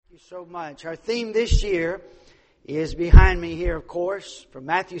Thank you so much. Our theme this year is behind me here, of course, from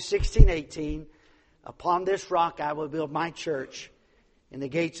Matthew 16:18. Upon this rock I will build my church, and the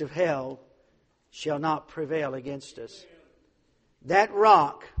gates of hell shall not prevail against us. That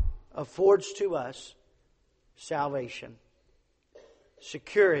rock affords to us salvation,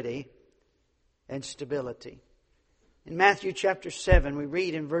 security, and stability. In Matthew chapter 7, we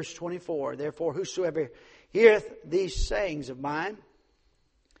read in verse 24, "Therefore whosoever heareth these sayings of mine,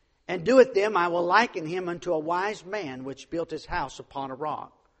 and doeth them, I will liken him unto a wise man which built his house upon a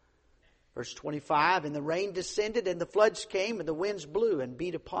rock." Verse 25, "And the rain descended, and the floods came, and the winds blew and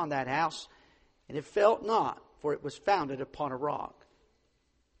beat upon that house, and it fell not, for it was founded upon a rock."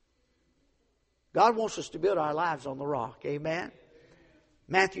 God wants us to build our lives on the rock. Amen.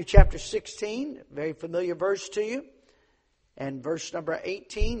 Matthew chapter 16, very familiar verse to you. And verse number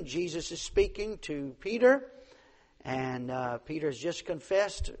 18, Jesus is speaking to Peter. And Peter has just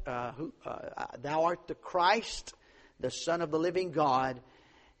confessed, "Thou art the Christ, the Son of the living God."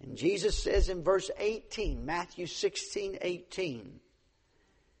 And Jesus says in verse 18, Matthew 16:18,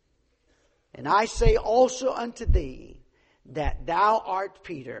 "And I say also unto thee, that thou art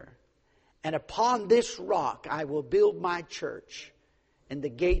Peter, and upon this rock I will build my church, and the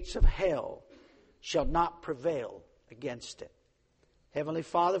gates of hell shall not prevail against it." Heavenly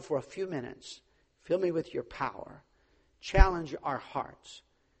Father, for a few minutes, fill me with your power. Challenge our hearts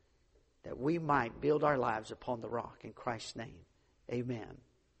that we might build our lives upon the rock. In Christ's name, amen.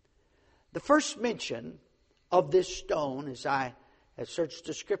 The first mention of this stone, as I have searched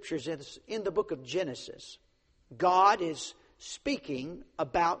the Scriptures, is in the book of Genesis. God is speaking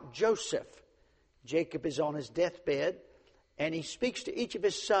about Joseph. Jacob is on his deathbed, and he speaks to each of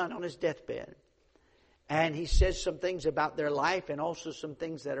his sons on his deathbed. And he says some things about their life and also some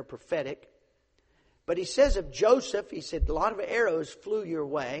things that are prophetic. But he says of Joseph, he said, a lot of arrows flew your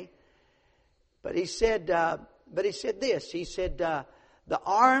way. But he said this. He said, the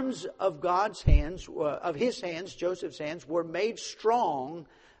arms of God's hands, of his hands, Joseph's hands, were made strong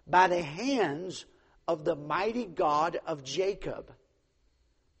by the hands of the mighty God of Jacob.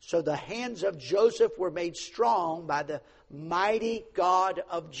 So the hands of Joseph were made strong by the mighty God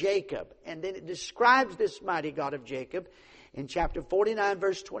of Jacob. And then it describes this mighty God of Jacob in chapter 49,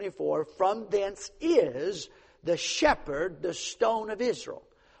 verse 24. "From thence is the shepherd, the stone of Israel."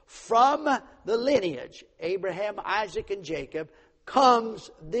 From the lineage, Abraham, Isaac, and Jacob,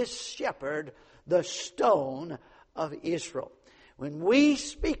 comes this shepherd, the stone of Israel. When we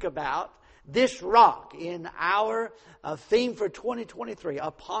speak about this rock in our theme for 2023,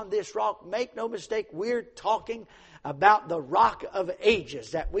 upon this rock, make no mistake, we're talking about the Rock of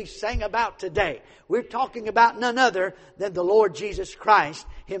Ages that we sang about today. We're talking about none other than the Lord Jesus Christ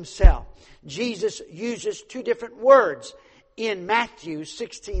Himself. Jesus uses two different words in Matthew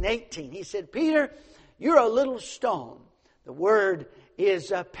 16:18. He said, "Peter, you're a little stone." The word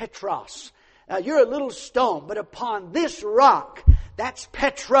is Petros. You're a little stone, but upon this rock, that's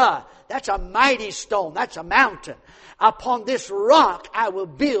Petra. That's a mighty stone. That's a mountain. Upon this rock, I will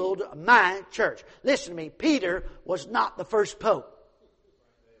build my church. Listen to me. Peter was not the first pope.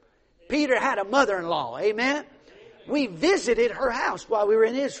 Peter had a mother-in-law. Amen. We visited her house while we were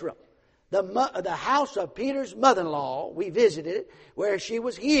in Israel. The house of Peter's mother-in-law, we visited it, where she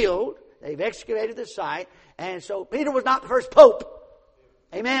was healed. They've excavated the site. And so Peter was not the first pope.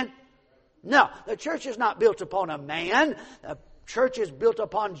 Amen. No, the church is not built upon a man. The church is built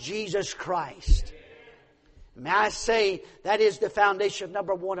upon Jesus Christ. May I say that is the foundation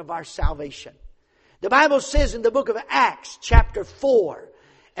number one of our salvation. The Bible says in the book of Acts chapter 4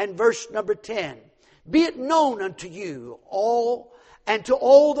 and verse number 10, "Be it known unto you all and to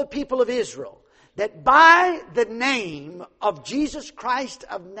all the people of Israel, that by the name of Jesus Christ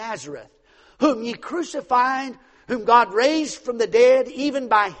of Nazareth, whom ye crucified, whom God raised from the dead, even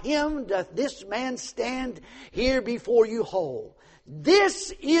by Him doth this man stand here before you whole.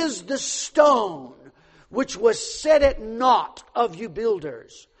 This is the stone which was set at naught of you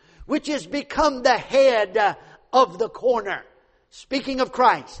builders, which is become the head of the corner." Speaking of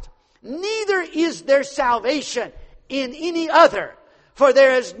Christ. "Neither is there salvation in any other, for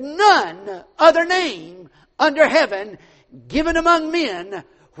there is none other name under heaven given among men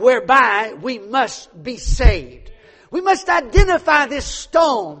whereby we must be saved." We must identify this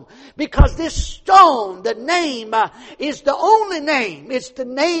stone, because this stone, the name, is the only name. It's the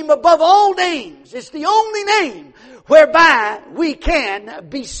name above all names. It's the only name whereby we can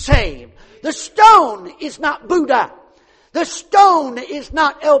be saved. The stone is not Buddha. The stone is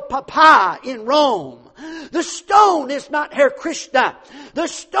not El Papa in Rome. The stone is not Hare Krishna. The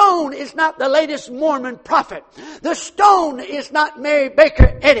stone is not the latest Mormon prophet. The stone is not Mary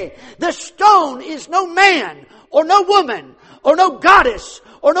Baker Eddy. The stone is no man or no woman or no goddess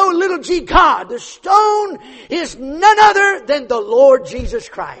or no little g God. The stone is none other than the Lord Jesus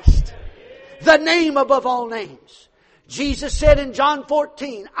Christ. The name above all names. Jesus said in John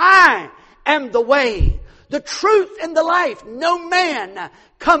 14, I am the way, the truth, and the life. No man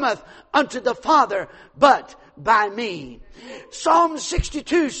cometh unto the Father but by me. Psalm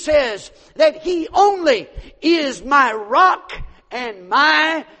 62 says that He only is my rock and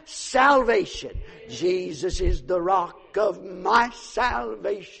my salvation. Jesus is the rock of my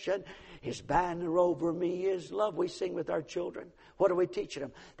salvation. His banner over me is love. We sing with our children. What are we teaching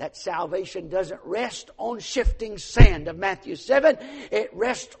them? That salvation doesn't rest on shifting sand of Matthew 7. It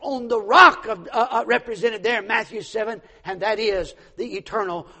rests on the rock of, represented there in Matthew 7, and that is the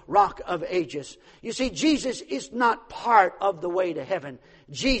eternal rock of ages. You see, Jesus is not part of the way to heaven.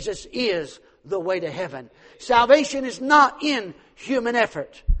 Jesus is the way to heaven. Salvation is not in human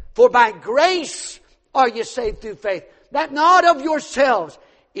effort. For by grace are you saved through faith. That not of yourselves.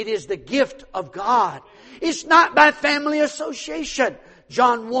 It is the gift of God. It's not by family association.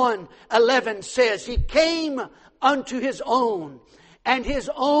 John 1:11 says, He came unto His own, and His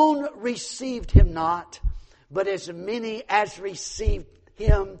own received Him not. But as many as received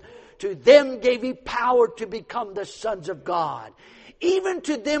Him, to them gave He power to become the sons of God. Even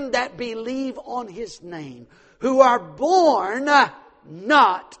to them that believe on His name, who are born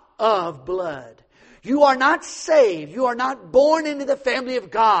not of blood. You are not saved. You are not born into the family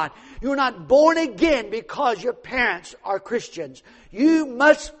of God. You are not born again because your parents are Christians. You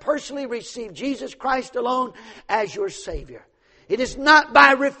must personally receive Jesus Christ alone as your Savior. It is not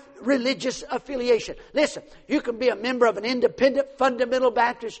by religious affiliation. Listen, you can be a member of an independent fundamental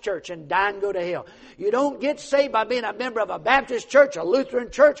Baptist church and die and go to hell. You don't get saved by being a member of a Baptist church, a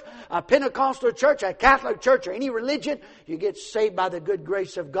Lutheran church, a Pentecostal church, a Catholic church, or any religion. You get saved by the good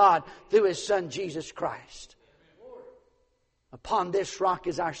grace of God through His Son, Jesus Christ. Upon this rock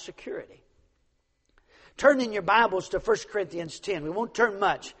is our security. Turn in your Bibles to 1 Corinthians 10. We won't turn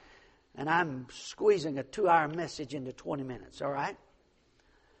much. And I'm squeezing a 2-hour message into 20 minutes, all right?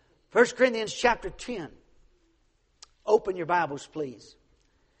 1 Corinthians chapter 10. Open your Bibles, please.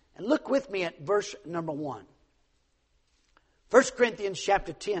 And look with me at verse number 1. 1 Corinthians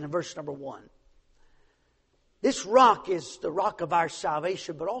chapter 10 and verse number 1. This rock is the rock of our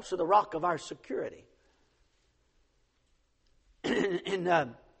salvation, but also the rock of our security.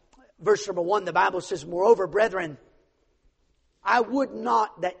 In verse number 1, the Bible says, Moreover, brethren, I would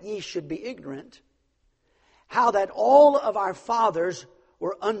not that ye should be ignorant, how that all of our fathers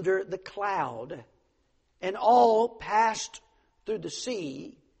were under the cloud, and all passed through the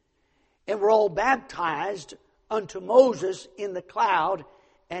sea, and were all baptized unto Moses in the cloud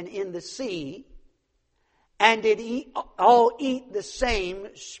and in the sea, and did all eat the same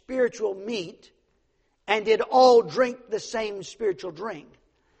spiritual meat, and did all drink the same spiritual drink.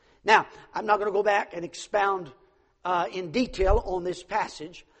 Now, I'm not going to go back and expound in detail on this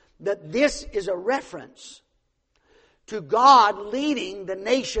passage, that this is a reference to God leading the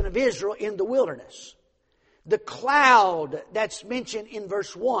nation of Israel in the wilderness. The cloud that's mentioned in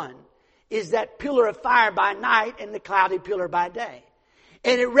verse 1 is that pillar of fire by night and the cloudy pillar by day.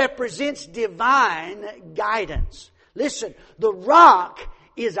 And it represents divine guidance. Listen, the rock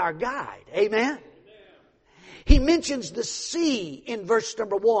is our guide. Amen? He mentions the sea in verse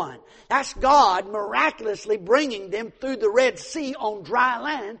number 1. That's God miraculously bringing them through the Red Sea on dry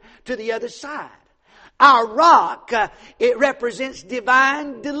land to the other side. Our rock, it represents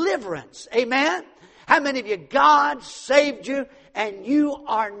divine deliverance. Amen? How many of you, God saved you and you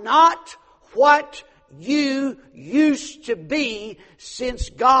are not what you used to be since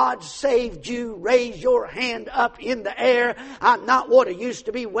God saved you? Raise your hand up in the air. I'm not what I used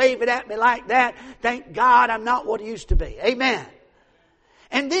to be. Wave it at me like that. Thank God I'm not what I used to be. Amen.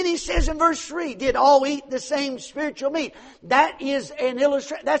 And then he says in verse 3, did all eat the same spiritual meat. That is an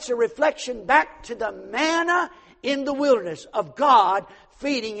illustration. That's a reflection back to the manna in the wilderness of God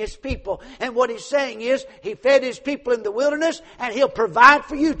feeding His people. And what He's saying is, He fed His people in the wilderness, and He'll provide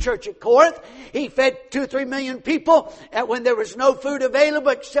for you, church at Corinth. He fed 2 or 3 million people when there was no food available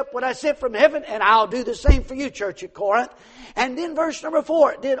except what I sent from heaven, and I'll do the same for you, church at Corinth. And then verse number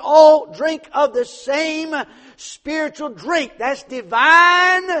 4, did all drink of the same spiritual drink. That's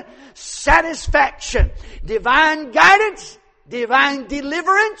divine satisfaction, divine guidance, divine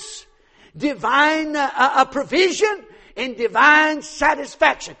deliverance, divine provision, and divine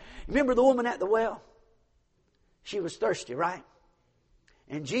satisfaction. Remember the woman at the well? She was thirsty, right?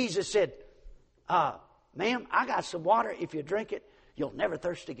 And Jesus said, ma'am, I got some water. If you drink it, you'll never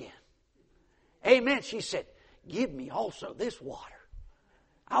thirst again. Amen. She said, give me also this water.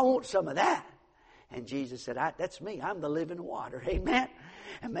 I want some of that. And Jesus said, that's me. I'm the living water. Amen.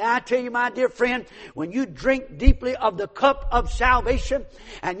 And may I tell you, my dear friend, when you drink deeply of the cup of salvation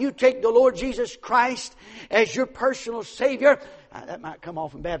and you take the Lord Jesus Christ as your personal Savior, that might come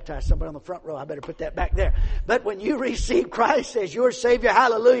off and baptize somebody on the front row. I better put that back there. But when you receive Christ as your Savior,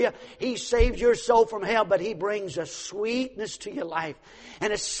 hallelujah, He saves your soul from hell, but He brings a sweetness to your life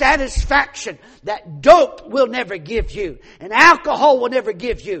and a satisfaction that dope will never give you, and alcohol will never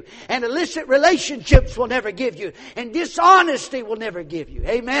give you, and illicit relationships will never give you, and dishonesty will never give you.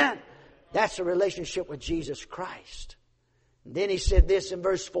 Amen? That's a relationship with Jesus Christ. And then He said this in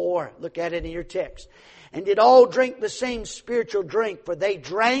verse 4. Look at it in your text. And did all drink the same spiritual drink, for they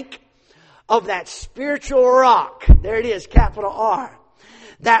drank of that spiritual rock. There it is, capital R.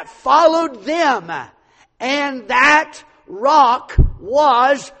 That followed them. And that rock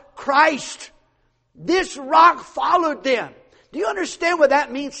was Christ. This rock followed them. Do you understand what that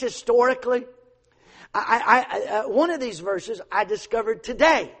means historically? One of these verses I discovered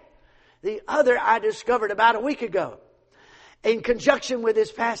today. The other I discovered about a week ago. In conjunction with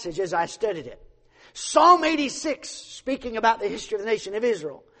this passage as I studied it. Psalm 86, speaking about the history of the nation of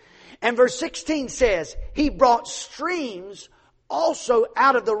Israel. And verse 16 says, He brought streams also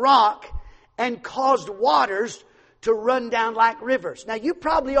out of the rock and caused waters to run down like rivers. Now you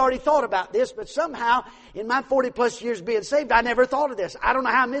probably already thought about this, but somehow in my 40 plus years being saved, I never thought of this. I don't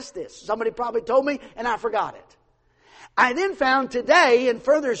know how I missed this. Somebody probably told me and I forgot it. I then found today in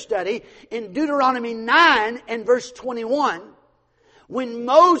further study in Deuteronomy 9 and verse 21, when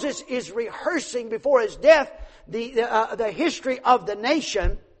Moses is rehearsing before his death the history of the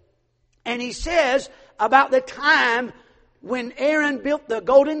nation, and he says about the time when Aaron built the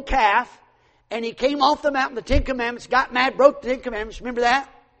golden calf, and he came off the mountain, the Ten Commandments, got mad, broke the Ten Commandments. Remember that?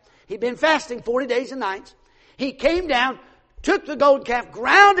 He'd been fasting 40 days and nights. He came down, took the golden calf,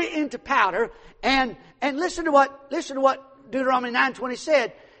 ground it into powder, and listen to what Deuteronomy 9:20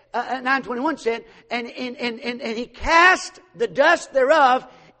 said. 9:21 said, and he cast the dust thereof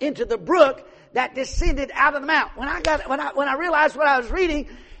into the brook that descended out of the mount. When I realized what I was reading,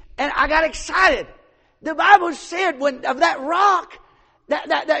 and I got excited. The Bible said of that rock,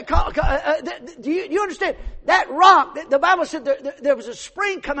 do you understand? That rock, the Bible said there was a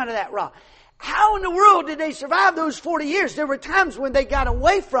spring come out of that rock. How in the world did they survive those 40 years? There were times when they got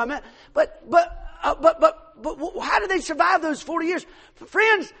away from it, but how did they survive those 40 years?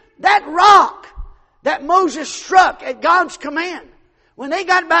 Friends, that rock that Moses struck at God's command, when they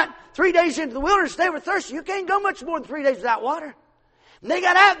got about 3 days into the wilderness, they were thirsty. You can't go much more than 3 days without water. And they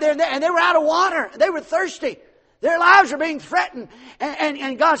got out there and they were out of water. They were thirsty. Their lives were being threatened.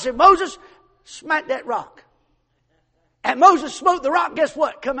 And God said, Moses, smite that rock. And Moses smote the rock. Guess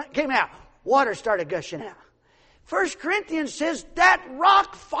what came out? Water started gushing out. 1 Corinthians says that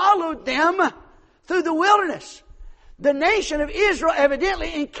rock followed them through the wilderness. The nation of Israel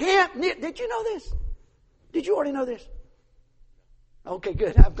evidently encamped near. Did you know this? Did you already know this? Okay,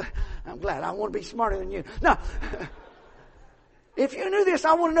 good. I'm glad. I want to be smarter than you. No. If you knew this,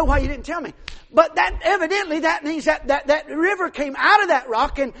 I want to know why you didn't tell me. But that means that river came out of that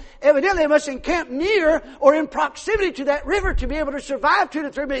rock, and evidently they must encamp near or in proximity to that river to be able to survive 2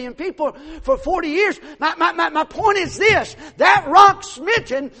 to 3 million people for 40 years. My point is this: that rock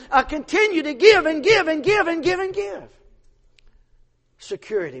smitten continued to give and give and give and give and give.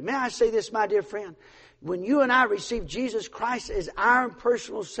 Security. May I say this, my dear friend? When you and I receive Jesus Christ as our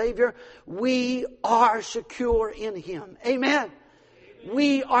personal Savior, we are secure in Him. Amen.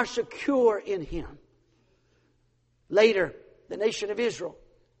 We are secure in Him. Later, the nation of Israel,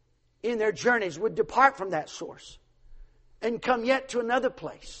 in their journeys, would depart from that source and come yet to another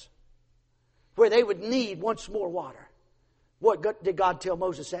place where they would need once more water. What did God tell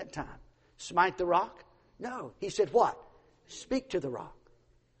Moses that time? Smite the rock? No. He said what? Speak to the rock.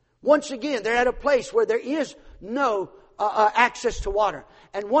 Once again, they're at a place where there is no access to water.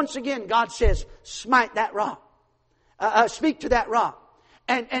 And once again, God says, smite that rock. Speak to that rock.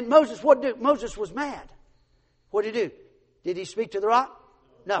 And Moses, what did he do? Moses was mad. What did he do? Did he speak to the rock?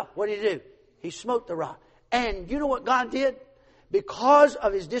 No. What did he do? He smote the rock. And you know what God did? Because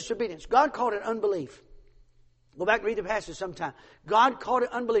of his disobedience, God called it unbelief. Go back and read the passage sometime. God called it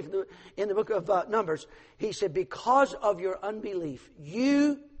unbelief in the book of Numbers. He said, because of your unbelief,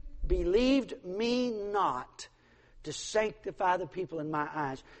 you believed me not to sanctify the people in my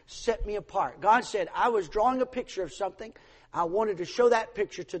eyes, set me apart. God said, I was drawing a picture of something. I wanted to show that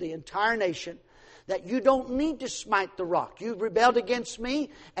picture to the entire nation, that you don't need to smite the rock. You've rebelled against me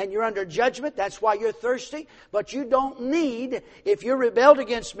and you're under judgment. That's why you're thirsty. But you don't need, if you're rebelled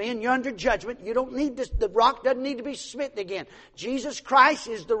against me and you're under judgment, you don't need this, the rock doesn't need to be smitten again. Jesus Christ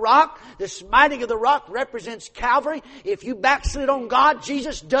is the rock. The smiting of the rock represents Calvary. If you backslid on God,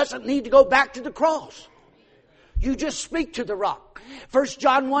 Jesus doesn't need to go back to the cross. You just speak to the rock. 1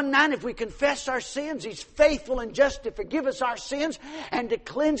 John 1:9, if we confess our sins, He's faithful and just to forgive us our sins and to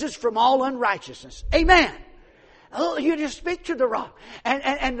cleanse us from all unrighteousness. Amen. Oh, you just speak to the rock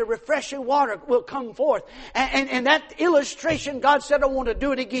and the refreshing water will come forth. And that illustration, God said, I want to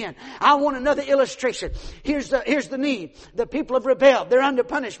do it again. I want another illustration. Here's the need. The people have rebelled. They're under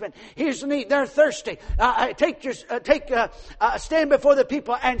punishment. Here's the need. They're thirsty. Stand before the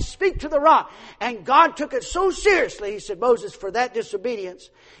people and speak to the rock. And God took it so seriously. He said, Moses, for that disobedience,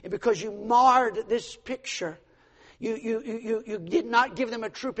 and because you marred this picture, you did not give them a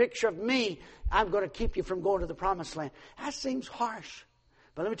true picture of me, I'm going to keep you from going to the promised land. That seems harsh.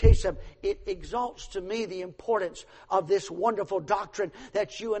 But let me tell you something. It exalts to me the importance of this wonderful doctrine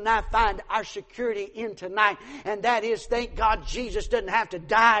that you and I find our security in tonight. And that is, thank God Jesus doesn't have to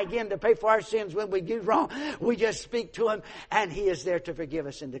die again to pay for our sins when we do wrong. We just speak to Him and He is there to forgive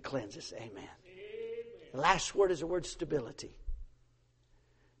us and to cleanse us. Amen. The last word is the word stability.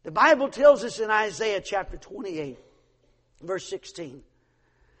 The Bible tells us in Isaiah chapter 28, verse 16,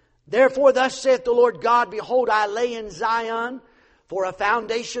 Therefore thus saith the Lord God, Behold, I lay in Zion for a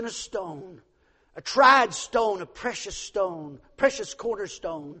foundation of stone, a tried stone, a precious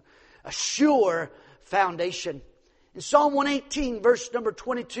cornerstone, a sure foundation. In Psalm 118, verse number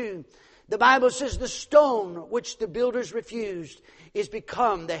 22, the Bible says, The stone which the builders refused is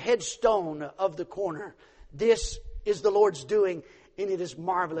become the headstone of the corner. This is the Lord's doing, and it is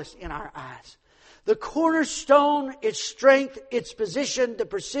marvelous in our eyes. The cornerstone, its strength, its position, the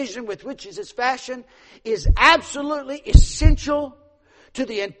precision with which it is fashioned is absolutely essential to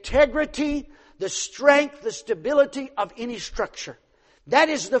the integrity, the strength, the stability of any structure. That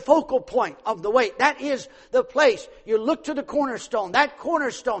is the focal point of the weight. That is the place. You look to the cornerstone. That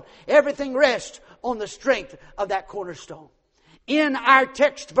cornerstone, everything rests on the strength of that cornerstone. In our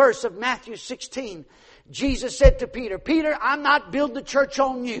text verse of Matthew 16, Jesus said to Peter, Peter, I'm not building the church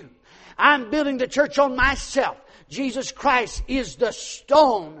on you. I'm building the church on myself. Jesus Christ is the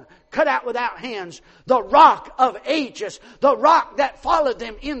stone cut out without hands, the rock of ages, the rock that followed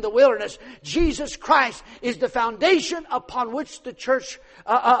them in the wilderness. Jesus Christ is the foundation upon which the church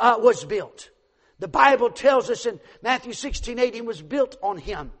was built. The Bible tells us in Matthew 16:8 it was built on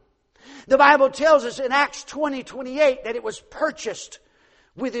Him. The Bible tells us in Acts 20:28 that it was purchased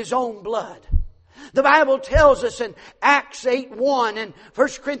with His own blood. The Bible tells us in Acts 8:1 and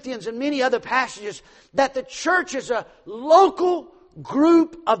 1 Corinthians and many other passages that the church is a local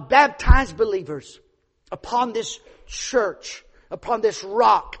group of baptized believers. Upon this church, upon this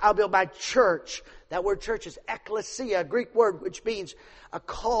rock, I'll build my church. That word church is ekklesia, a Greek word which means a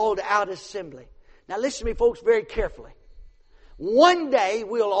called out assembly. Now listen to me folks very carefully. One day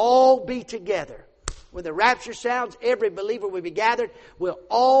we'll all be together. When the rapture sounds, every believer will be gathered. Will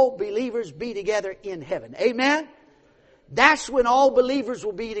all believers be together in heaven? Amen? That's when all believers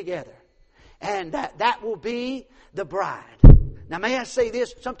will be together. And that will be the bride. Now may I say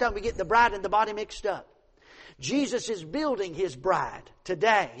this? Sometimes we get the bride and the body mixed up. Jesus is building His bride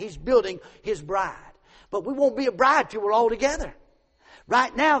today. He's building His bride. But we won't be a bride till we're all together.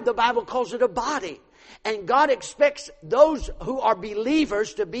 Right now the Bible calls it a body. And God expects those who are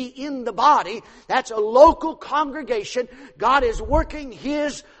believers to be in the body. That's a local congregation. God is working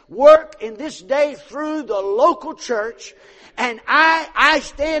His work in this day through the local church. And I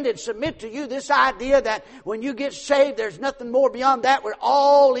stand and submit to you this idea that when you get saved, there's nothing more beyond that. We're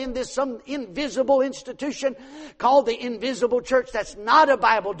all in this some invisible institution called the invisible church. That's not a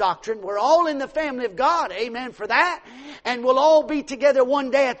Bible doctrine. We're all in the family of God. Amen for that. And we'll all be together one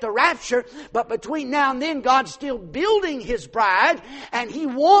day at the rapture. But between now and then, God's still building His bride. And He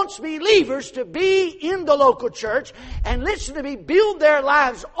wants believers to be in the local church. And listen to me, build their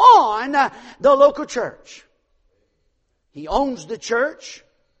lives on the local church. He owns the church.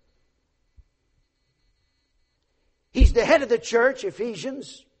 He's the head of the church,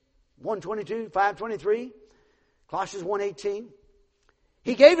 Ephesians 1:22, 5:23, Colossians 1:18.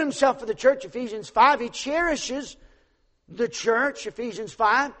 He gave Himself for the church, Ephesians 5. He cherishes the church, Ephesians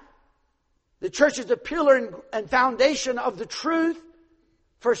 5. The church is the pillar and foundation of the truth,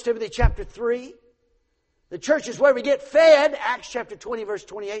 1 Timothy chapter 3. The church is where we get fed, Acts chapter 20, verse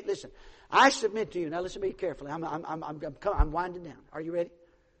 28. Listen, I submit to you. Now listen to me carefully. I'm winding down. Are you ready?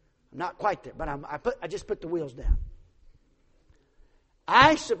 I'm not quite there, but I just put the wheels down.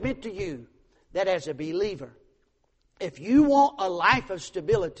 I submit to you that as a believer, if you want a life of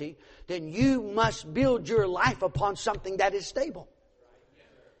stability, then you must build your life upon something that is stable.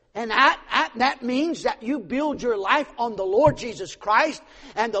 And that means that you build your life on the Lord Jesus Christ.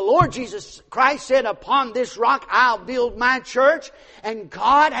 And the Lord Jesus Christ said, upon this rock I'll build my church. And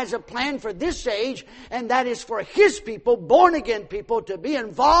God has a plan for this age, and that is for His people, born again people, to be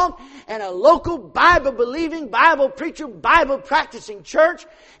involved in a local Bible-believing, Bible-preacher, Bible-practicing church.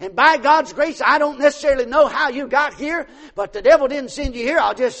 And by God's grace, I don't necessarily know how you got here, but the devil didn't send you here,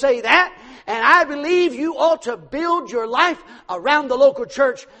 I'll just say that. And I believe you ought to build your life around the local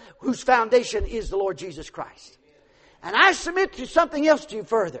church whose foundation is the Lord Jesus Christ. And I submit to something else to you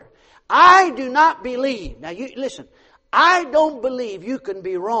further. I do not believe, now you listen, I don't believe you can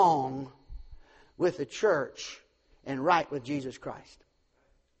be wrong with the church and right with Jesus Christ.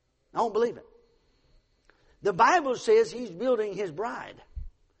 I don't believe it. The Bible says He's building His bride.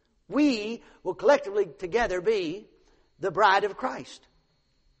 We will collectively together be the bride of Christ.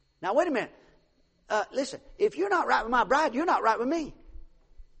 Now wait a minute. Listen, if you're not right with my bride, you're not right with me.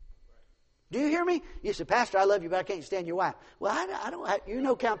 Do you hear me? You say, Pastor, I love you, but I can't stand your wife. Well, I don't. You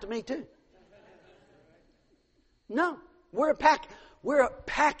no count to me too. No, we're a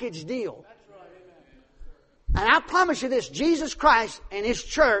package deal. And I promise you this: Jesus Christ and His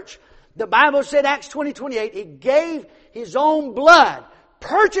church. The Bible said, Acts 20:28, He gave His own blood.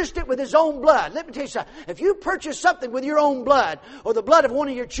 Purchased it with His own blood. Let me tell you something. If you purchase something with your own blood or the blood of one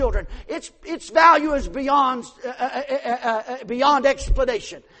of your children, its value is beyond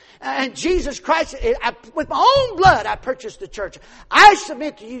explanation. And Jesus Christ, with my own blood, I purchased the church. I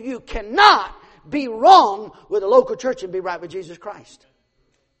submit to you, you cannot be wrong with a local church and be right with Jesus Christ.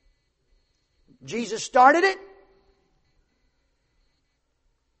 Jesus started it.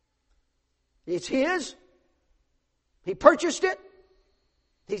 It's His. He purchased it.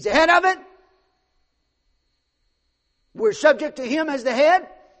 He's the head of it. We're subject to Him as the head.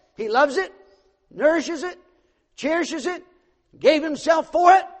 He loves it, nourishes it, cherishes it, gave Himself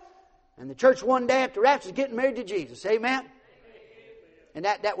for it. And the church one day after rapture is getting married to Jesus. Amen? And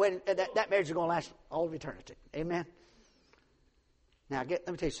that marriage is going to last all of eternity. Amen? Now, let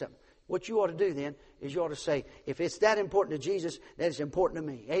me tell you something. What you ought to do then is you ought to say, if it's that important to Jesus, that is important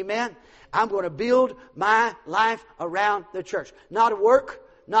to me. Amen? I'm going to build my life around the church. Not work,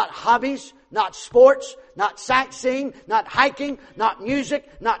 not hobbies, not sports, not sightseeing, not hiking, not music,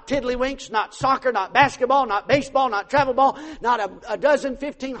 not tiddlywinks, not soccer, not basketball, not baseball, not travel ball, not a dozen,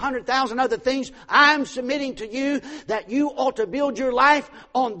 1,500,000 other things. I'm submitting to you that you ought to build your life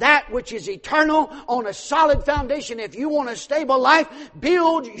on that which is eternal, on a solid foundation. If you want a stable life,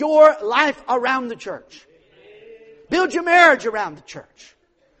 build your life around the church. Build your marriage around the church.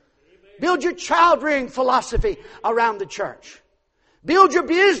 Build your child-rearing philosophy around the church. Build your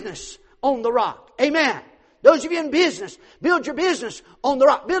business on the rock. Amen. Those of you in business, build your business on the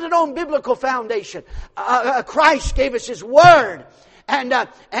rock. Build it on biblical foundation. Christ gave us His Word. And a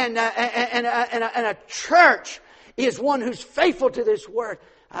church is one who's faithful to this Word.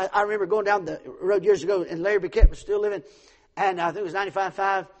 I remember going down the road years ago, and Larry Burkett was still living. And I think it was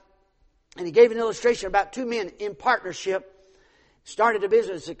 95.5. And he gave an illustration about two men in partnership. Started a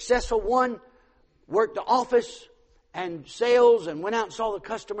business, successful. One worked the office and sales and went out and saw the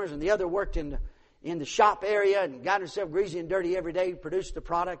customers, and the other worked in the shop area and got himself greasy and dirty every day, produced the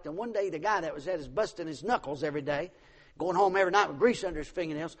product. And one day the guy that was at his busting his knuckles every day, going home every night with grease under his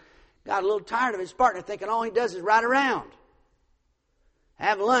fingernails, got a little tired of his partner, thinking all he does is ride around,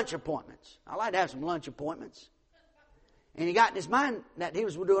 have lunch appointments. I like to have some lunch appointments. And he got in his mind that he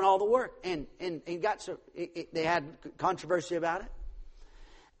was doing all the work, and he got so they had controversy about it.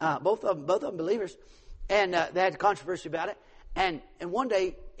 Both of them believers. And they had controversy about it. And one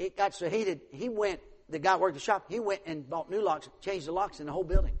day, it got so heated, the guy worked the shop, he went and bought new locks, changed the locks in the whole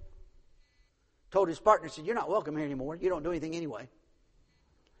building. Told his partner, said, "You're not welcome here anymore. You don't do anything anyway."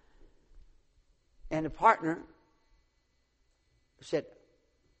 And the partner said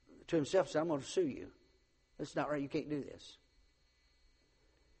to himself, "I'm going to sue you. That's not right. You can't do this."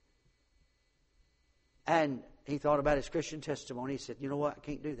 And he thought about his Christian testimony. He said, "You know what? I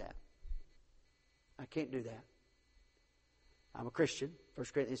can't do that. I can't do that. I'm a Christian. 1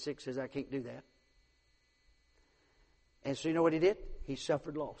 Corinthians 6 says I can't do that." And so you know what he did? He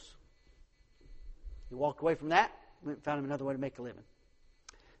suffered loss. He walked away from that, went and found him another way to make a living.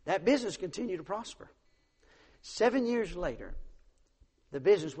 That business continued to prosper. 7 years later, the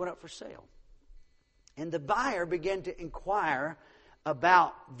business went up for sale. And the buyer began to inquire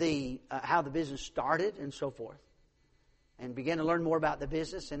about how the business started and so forth. And began to learn more about the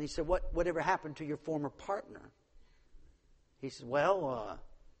business. And he said, whatever happened to your former partner? He said,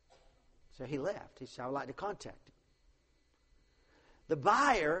 So he left. He said, I would like to contact him. The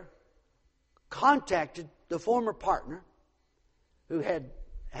buyer contacted the former partner who had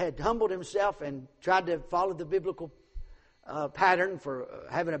humbled himself and tried to follow the biblical pattern for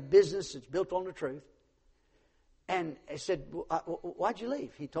having a business that's built on the truth. And he said, why'd you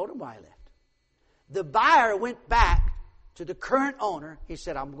leave? He told him why he left. The buyer went back to the current owner. He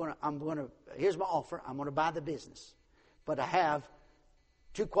said, here's my offer. I'm going to buy the business. But I have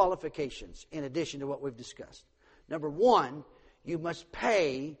 2 qualifications in addition to what we've discussed. Number 1, you must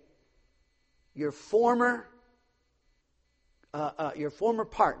pay your former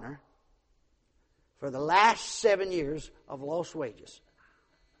partner for the last 7 years of lost wages.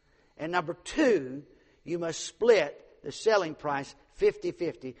 And number 2, you must split the selling price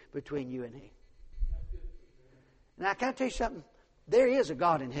 50-50 between you and he. Now, can I tell you something? There is a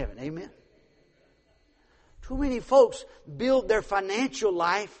God in heaven. Amen. Too many folks build their financial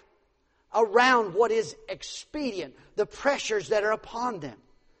life around what is expedient, the pressures that are upon them.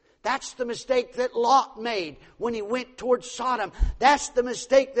 That's the mistake that Lot made when he went towards Sodom. That's the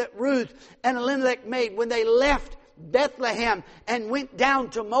mistake that Ruth and Elimelech made when they left Bethlehem and went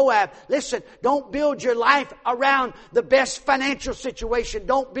down to Moab. Listen, don't build your life around the best financial situation.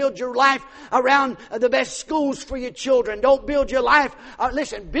 Don't build your life around the best schools for your children. Don't build your life.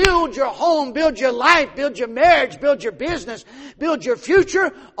 Build your home, build your life, build your marriage, build your business, build your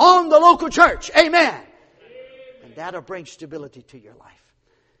future on the local church. Amen. And that'll bring stability to your life.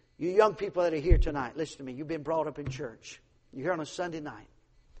 You young people that are here tonight, listen to me. You've been brought up in church. You're here on a Sunday night.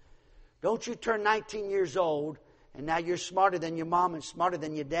 Don't you turn 19 years old and now you're smarter than your mom and smarter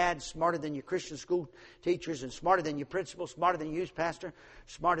than your dad, smarter than your Christian school teachers and smarter than your principal, smarter than your youth pastor,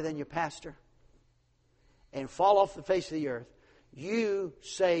 smarter than your pastor, and fall off the face of the earth. You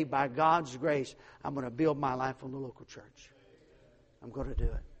say, by God's grace, I'm going to build my life on the local church. I'm going to do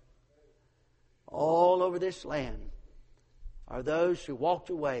it. All over this land are those who walked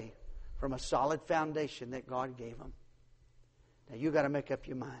away from a solid foundation that God gave them. Now you got to make up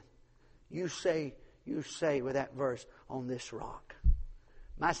your mind. You say with that verse, on this rock.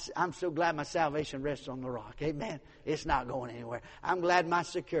 I'm so glad my salvation rests on the rock. Amen. It's not going anywhere. I'm glad my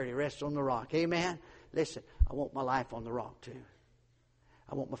security rests on the rock. Amen. Listen, I want my life on the rock too.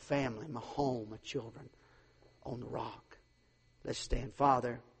 I want my family, my home, my children on the rock. Let's stand.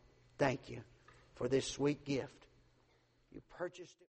 Father, thank you for this sweet gift. You purchased it.